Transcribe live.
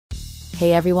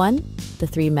Hey everyone, the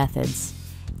three methods.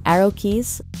 Arrow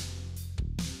keys,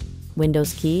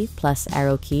 Windows key plus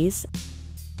arrow keys,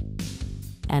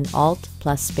 and Alt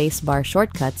plus spacebar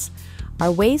shortcuts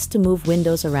are ways to move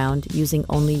windows around using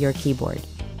only your keyboard.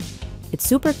 It's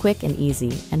super quick and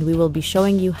easy, and we will be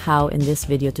showing you how in this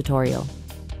video tutorial.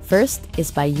 First is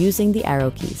by using the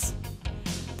arrow keys.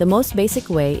 The most basic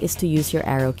way is to use your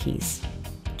arrow keys.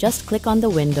 Just click on the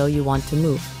window you want to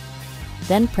move.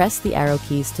 Then press the arrow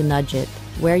keys to nudge it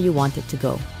where you want it to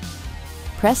go.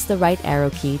 Press the right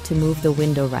arrow key to move the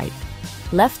window right,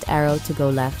 left arrow to go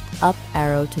left, up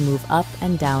arrow to move up,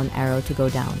 and down arrow to go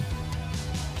down.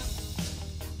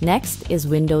 Next is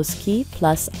Windows key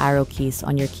plus arrow keys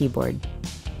on your keyboard.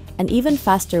 An even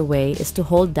faster way is to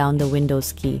hold down the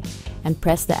Windows key and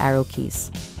press the arrow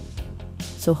keys.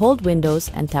 So hold Windows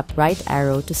and tap right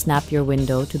arrow to snap your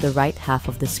window to the right half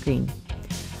of the screen.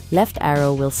 Left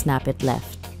arrow will snap it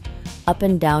left. Up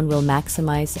and down will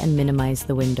maximize and minimize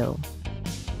the window.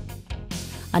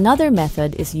 Another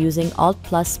method is using Alt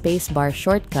plus spacebar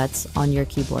shortcuts on your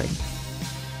keyboard.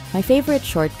 My favorite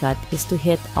shortcut is to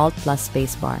hit Alt plus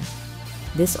spacebar.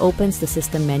 This opens the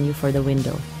system menu for the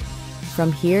window.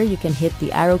 From here, you can hit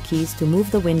the arrow keys to move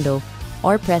the window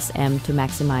or press M to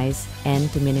maximize, N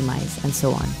to minimize, and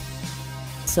so on.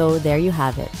 So there you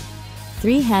have it.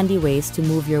 3 handy ways to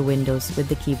move your windows with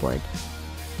the keyboard.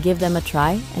 Give them a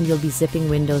try and you'll be zipping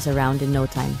windows around in no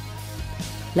time.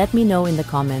 Let me know in the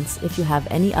comments if you have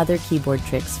any other keyboard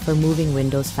tricks for moving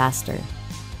windows faster.